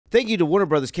Thank you to Warner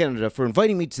Brothers Canada for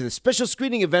inviting me to the special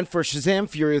screening event for Shazam!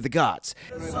 Fury of the Gods.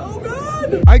 So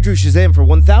good! I drew Shazam for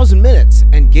 1,000 minutes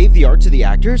and gave the art to the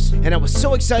actors, and I was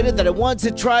so excited that I wanted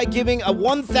to try giving a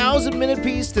 1,000-minute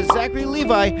piece to Zachary,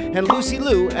 Levi, and Lucy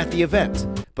Liu at the event.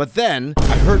 But then,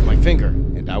 I hurt my finger,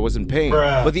 and I was in pain.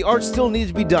 But the art still needed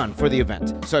to be done for the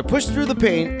event, so I pushed through the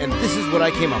pain, and this is what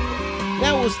I came up with.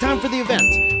 Now it was time for the event.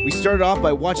 We started off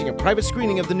by watching a private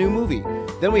screening of the new movie.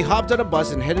 Then we hopped on a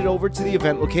bus and headed over to the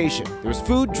event location. There was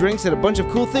food, drinks, and a bunch of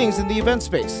cool things in the event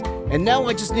space. And now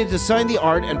I just needed to sign the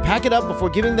art and pack it up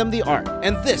before giving them the art.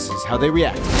 And this is how they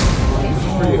reacted.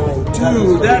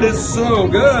 Dude, that is so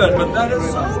good, but that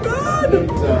is so good!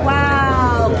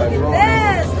 Wow, look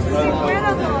at this! This is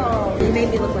incredible! You made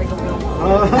me look like a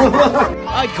fool.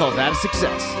 I'd call that a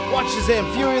success. Watch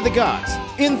Shazam! Fury of the Gods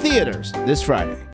in theaters this Friday.